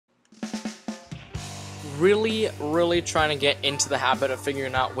really trying to get into the habit of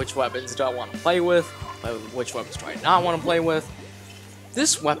figuring out which weapons do I want to play with, which weapons do I not want to play with.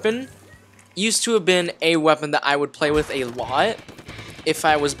 This weapon used to have been a weapon that I would play with a lot if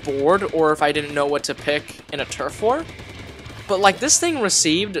I was bored or if I didn't know what to pick in a turf war. But like, this thing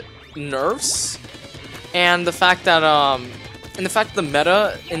received nerfs, and the fact that the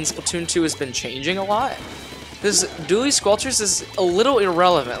meta in Splatoon 2 has been changing a lot. This Dually Squelchers is a little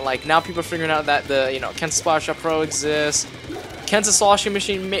irrelevant. Like, now people are figuring out that the, Ken's Splash Up Pro exists. Ken's a sloshing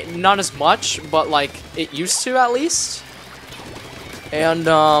machine, not as much, but like, it used to at least. And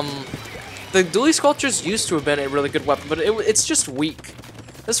the Dually Squelchers used to have been a really good weapon, but it's just weak.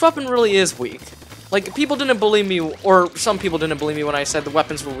 This weapon really is weak. Like, people didn't believe me, or some people didn't believe me when I said the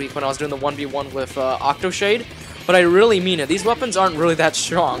weapons were weak when I was doing the 1v1 with Octoshade, but I really mean it. These weapons aren't really that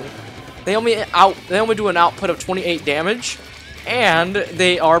strong. They only do an output of 28 damage, and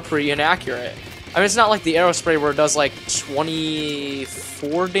they are pretty inaccurate. I mean, it's not like the Arrow Spray where it does like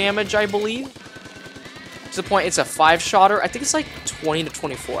 24 damage, I believe. To the point, it's a 5-shotter. I think it's like 20 to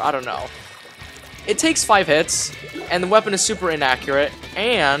 24. I don't know. It takes 5 hits, and the weapon is super inaccurate,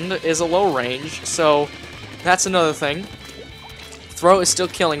 and is a low range, so that's another thing. Throw is still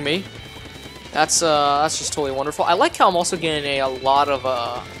killing me. That's just totally wonderful. I like how I'm also getting a lot of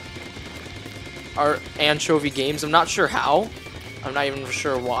our anchovy games. I'm not sure how. I'm not even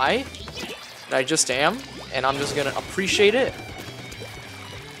sure why. But I just am, and I'm just gonna appreciate it.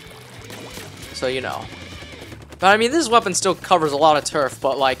 So, But I mean, this weapon still covers a lot of turf,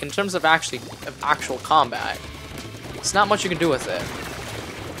 but like, in terms of actual combat, it's not much you can do with it.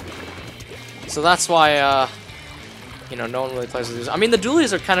 So that's why, no one really plays with these. I mean, the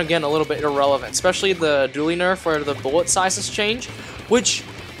dualies are kind of getting a little bit irrelevant, especially the dualie nerf where the bullet sizes change, which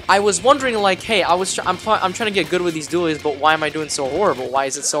I was wondering, like, hey, I'm trying to get good with these dualies, but why am I doing so horrible? Why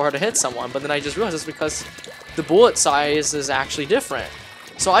is it so hard to hit someone? But then I just realized it's because the bullet size is actually different.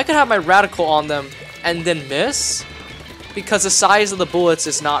 So I could have my radical on them and then miss, because the size of the bullets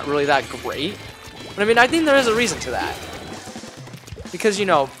is not really that great. But I mean, I think there is a reason to that. Because,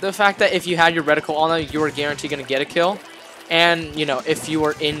 the fact that if you had your reticle on them, you were guaranteed going to get a kill. And, if you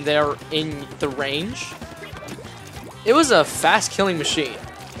were in the range, it was a fast killing machine.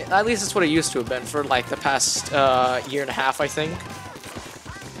 At least that's what it used to have been for like the past year and a half, I think.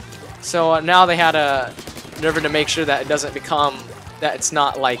 So now they had a nerve to make sure that it doesn't become, that it's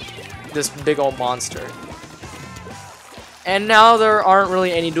not like this big old monster. And now there aren't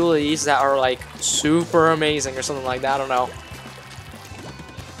really any dualies that are like super amazing or something like that. I don't know.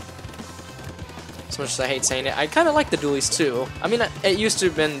 As much as I hate saying it, I kind of like the dualies too. I mean, it used to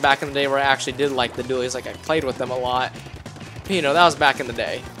have been back in the day where I actually did like the dualies, like I played with them a lot. That was back in the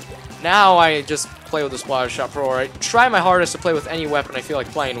day. Now I just play with the Splash Shot Pro, or I try my hardest to play with any weapon I feel like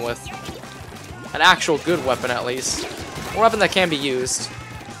playing with. An actual good weapon, at least. A weapon that can be used.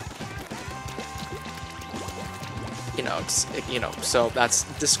 So that's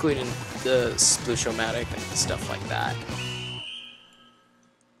excluding the Splush-O-Matic and stuff like that.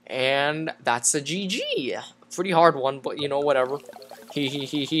 And that's a GG. Pretty hard one, but whatever.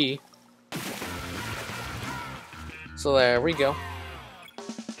 He. So there we go.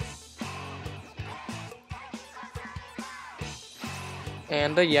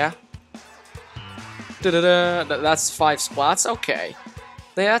 And yeah. That's 5 splats. Okay.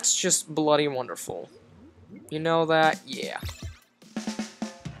 That's just bloody wonderful. You know that? Yeah.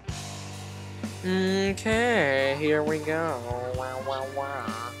 Okay, here we go. Wow, wow,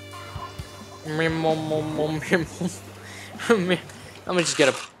 wow. Let me just get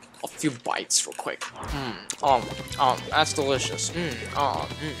a few bites real quick. That's delicious.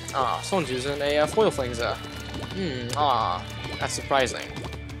 Someone's using a foil flanger. That's surprising.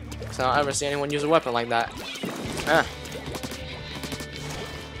 So I don't ever see anyone use a weapon like that.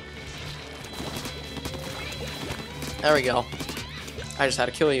 There we go. I just had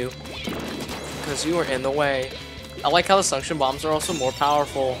to kill you. Because you were in the way. I like how the suction bombs are also more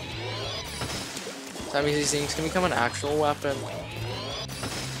powerful. That means these things can become an actual weapon.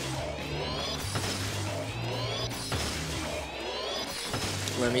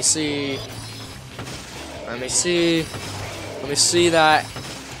 Let me see. Let me see. Let me see that.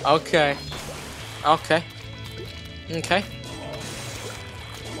 Okay. Okay. Okay.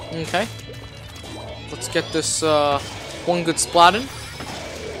 Okay. Let's get this one good splatting.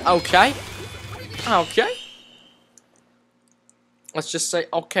 Okay. Okay. Let's just say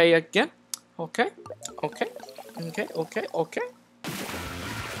okay again. Okay. Okay. Okay. Okay. Okay.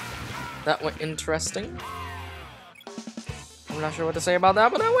 That went interesting. I'm not sure what to say about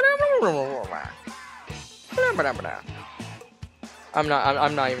that, but whatever. I'm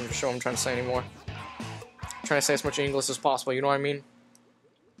not even sure what I'm trying to say anymore. trying to say as much English as possible, you know what I mean?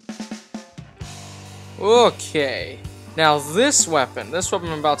 Okay. Now this weapon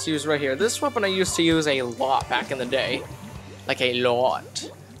I'm about to use right here, this weapon I used to use a lot back in the day. Like a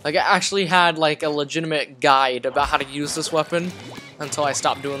lot. Like I actually had like a legitimate guide about how to use this weapon until I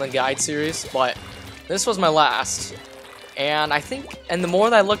stopped doing the guide series, but this was my last. And I think, and the more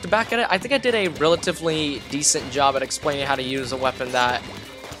that I looked back at it, I think I did a relatively decent job at explaining how to use a weapon that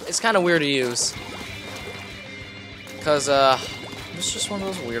is kind of weird to use. Because, it's just one of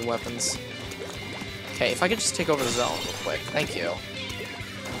those weird weapons. Okay, if I could just take over the zone real quick. Thank you.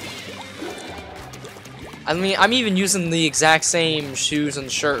 I mean, I'm even using the exact same shoes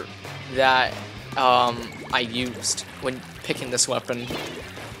and shirt that, I used when picking this weapon.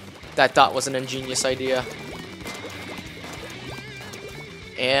 That I thought was an ingenious idea.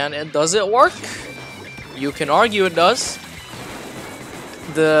 And does it work? You can argue it does.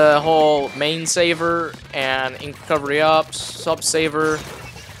 The whole main saver and ink recovery up, sub saver,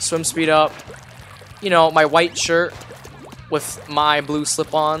 swim speed up. You know, my white shirt with my blue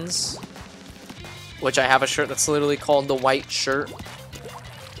slip-ons, which I have a shirt that's literally called the white shirt,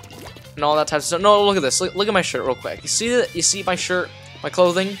 and all that type of stuff. No, look at this. Look at my shirt real quick. You see that? You see my shirt, my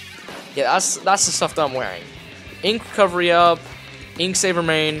clothing? Yeah, that's the stuff that I'm wearing. Ink recovery up, ink saver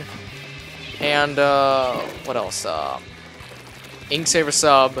main, and what else? Ink saver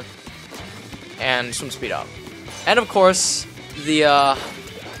sub, and swim speed up, and of course the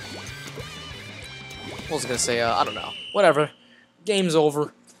what was I gonna say? I don't know. Whatever. Game's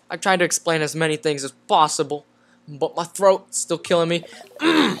over. I tried to explain as many things as possible, but my throat's still killing me,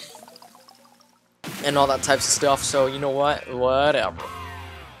 and all that types of stuff. So you know what? Whatever.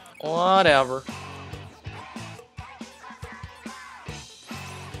 Whatever.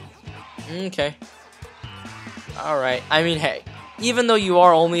 Okay. Alright. I mean, hey. Even though you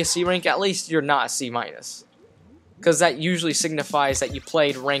are only a C rank, at least you're not a C minus. Because that usually signifies that you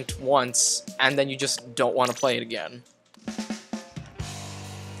played ranked once, and then you just don't want to play it again.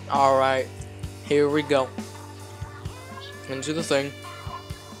 Alright. Here we go. Into the thing.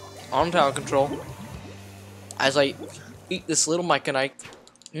 On tower control. As I eat this little Myconite.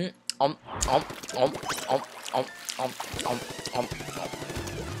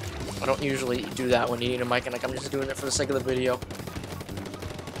 I don't usually do that when eating a Myconite. I'm just doing it for the sake of the video.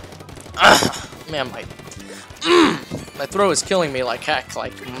 Man, my throat is killing me like heck.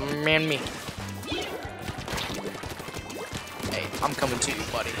 Like, man, me. Hey, I'm coming to you,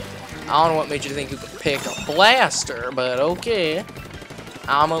 buddy. I don't know what made you think you could pick a blaster, but okay.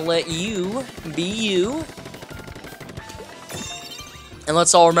 I'ma let you be you. And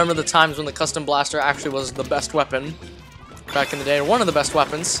let's all remember the times when the custom blaster actually was the best weapon back in the day, or one of the best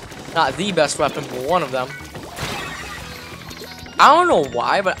weapons. Not the best weapon, but one of them. I don't know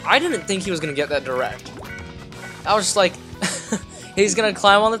why, but I didn't think he was gonna get that direct. I was just like, he's gonna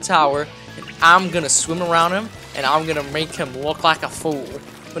climb on the tower, and I'm gonna swim around him, and I'm gonna make him look like a fool.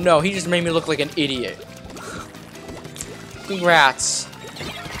 But no, he just made me look like an idiot. Congrats.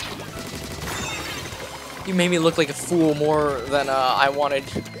 You made me look like a fool more than I wanted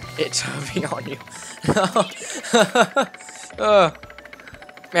it to be on you.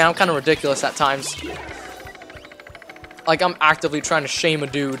 Man, I'm kind of ridiculous at times. Like, I'm actively trying to shame a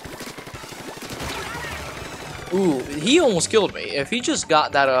dude. Ooh, he almost killed me. If he just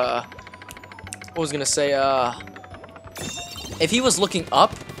got that, what was I gonna say, if he was looking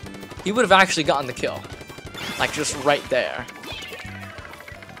up, he would have actually gotten the kill. Like, just right there.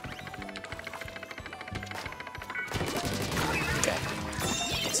 Okay.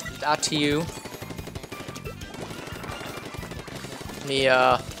 Let's do that to you.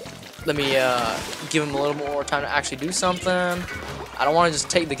 Let me give him a little more time to actually do something. I don't want to just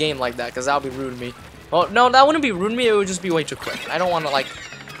take the game like that, because that would be rude to me. Well, no, that wouldn't be rude to me, it would just be way too quick. I don't want to, like,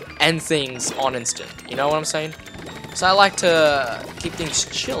 end things on instant. You know what I'm saying? So I like to keep things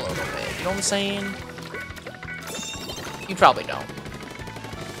chill a little bit. You know what I'm saying? You probably don't.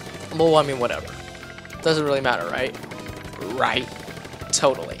 Well, I mean, whatever. Doesn't really matter, right? Right.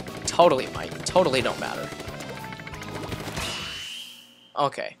 Totally. Totally might. Totally don't matter.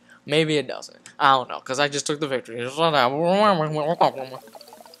 Okay. Maybe it doesn't. I don't know, because I just took the victory. I don't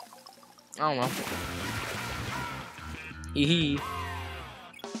know. Hee.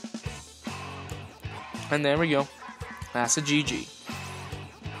 And there we go. That's a GG.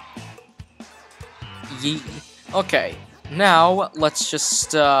 Yee. Okay. Now, let's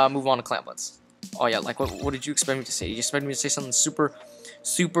just move on to Clan Blitz. Oh yeah, like, what did you expect me to say? Did you expect me to say something super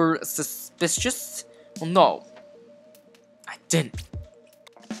suspicious? Well, no. I didn't.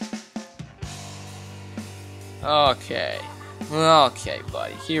 Okay. Okay,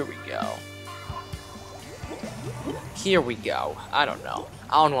 buddy. Here we go. Here we go. I don't know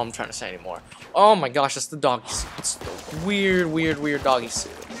what I'm trying to say anymore. Oh my gosh, it's the doggy suit. It's the weird doggy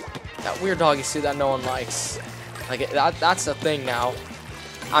suit. That weird doggy suit that no one likes. Like, that's the thing now.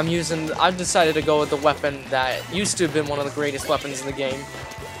 I've decided to go with the weapon that used to have been one of the greatest weapons in the game.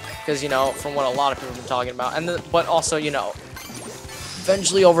 Because, you know, from what a lot of people have been talking about. But also, you know,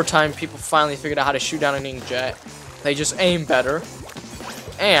 eventually over time, people finally figured out how to shoot down an inkjet. They just aim better.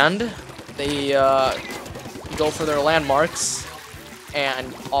 And they go for their landmarks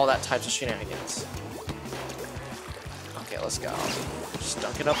and all that types of shenanigans. Okay, let's go. Just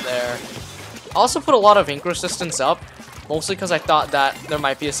dunk it up there. I also put a lot of ink resistance up, mostly because I thought that there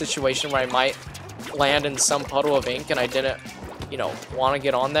might be a situation where I might land in some puddle of ink and I didn't, you know, want to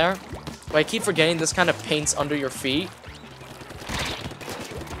get on there. But I keep forgetting this kind of paints under your feet.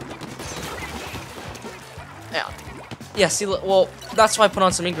 Yeah, see, well, that's why I put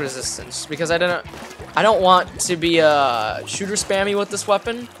on some ink resistance, because I don't want to be shooter spammy with this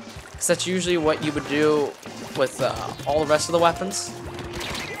weapon, because that's usually what you would do with all the rest of the weapons.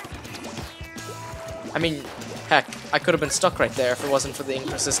 I mean, heck, I could have been stuck right there if it wasn't for the ink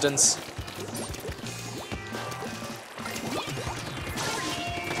resistance.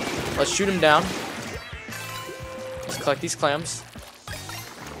 Let's shoot him down. Let's collect these clams.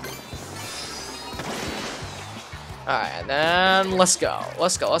 Alright, and then let's go.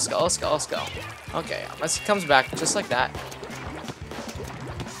 Let's go. Okay, as he comes back, just like that.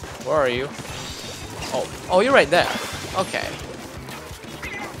 Where are you? Oh, you're right there. Okay.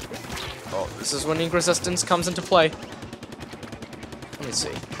 Oh, this is when ink resistance comes into play. Let me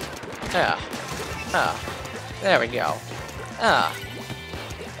see. Yeah. There we go. I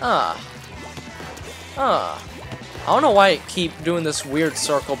don't know why I keep doing this weird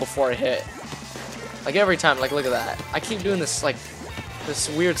circle before I hit. Like every time, like look at that. I keep doing this, like, this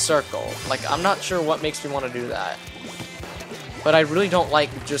weird circle. Like, I'm not sure what makes me want to do that. But I really don't like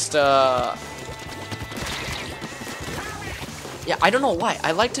just, yeah, I don't know why.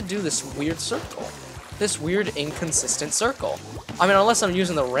 I like to do this weird circle. This weird, inconsistent circle. I mean, unless I'm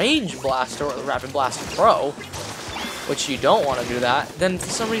using the Range Blaster or the Rapid Blaster Pro, which you don't want to do that, then for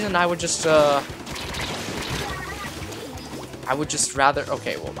some reason I would just rather...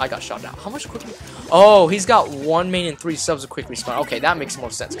 Okay, well, I got shot down. How much quick... Oh, he's got 1 main and 3 subs of quick respawn. Okay, that makes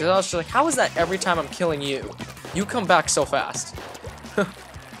more sense. Because I was just like, how is that every time I'm killing you, you come back so fast?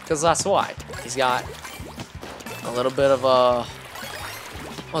 Because that's why. He's got a little bit of a...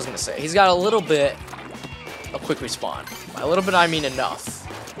 What was I going to say? He's got a little bit of quick respawn. By a little bit, I mean enough.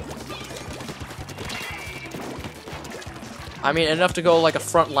 I mean enough to go like a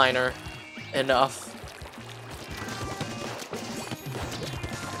frontliner. Enough.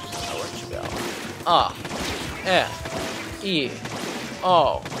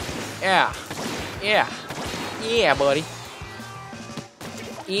 Yeah, buddy.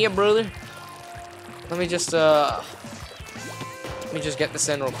 Yeah, brother. Let me just get this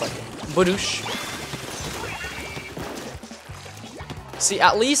in real quick. Badoosh. See,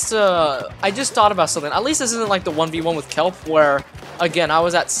 at least, I just thought about something. At least this isn't like the 1v1 with Kelp, where, again, I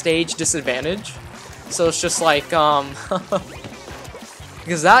was at stage disadvantage. So it's just like,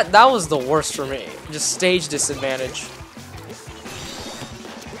 because that was the worst for me. Just stage disadvantage.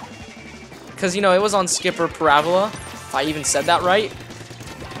 Because, you know, it was on Skipper Parabola, if I even said that right.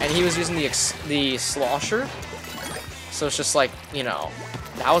 And he was using the slosher. So it's just like, you know,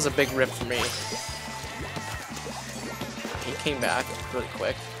 that was a big rip for me. He came back really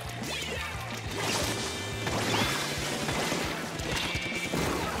quick.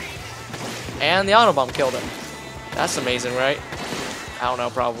 And the autobomb killed him. That's amazing, right? I don't know,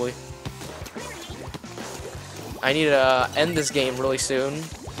 probably. I need to end this game really soon.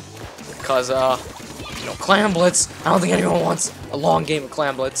 Because, you know, Clam Blitz. I don't think anyone wants a long game of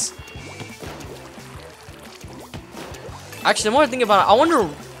Clam Blitz. Actually, the more I think about it, I wonder,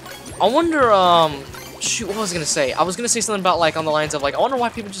 shoot, what was I gonna say? I was gonna say something about, like, on the lines of, like, I wonder why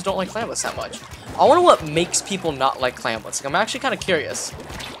people just don't like Clam Blitz that much. I wonder what makes people not like Clam Blitz. Like, I'm actually kind of curious.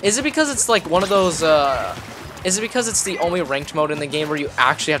 Is it because it's, like, one of those, is it because it's the only ranked mode in the game where you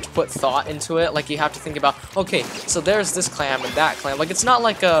actually have to put thought into it? Like, you have to think about, okay, so there's this clam and that clam. Like, it's not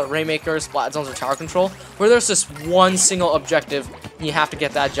like Rainmaker, Splat Zones, or Tower Control, where there's just one single objective, and you have to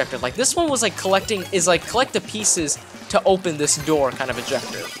get that objective. Like, this one was, like, collect the pieces to open this door kind of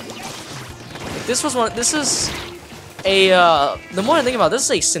objective. Like, this is a, the more I think about it, this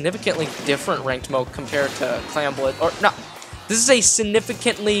is a significantly different ranked mode compared to Clam Blitz, or, no, this is a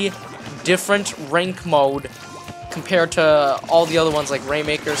significantly different rank mode compared to all the other ones like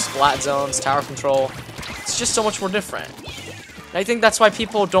Rainmaker, Splat Zones, Tower Control. It's just so much more different. And I think that's why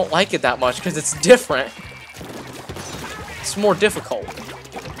people don't like it that much, because it's different. it's more difficult.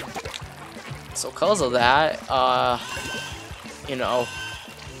 So because of that, you know.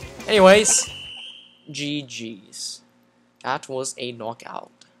 Anyways, GG's. That was a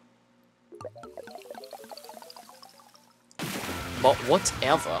knockout. But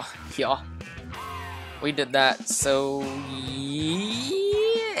whatever, yeah. We did that, so yeah.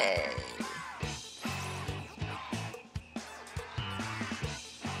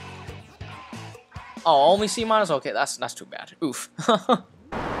 Oh, only C minus? Okay, that's too bad. Oof.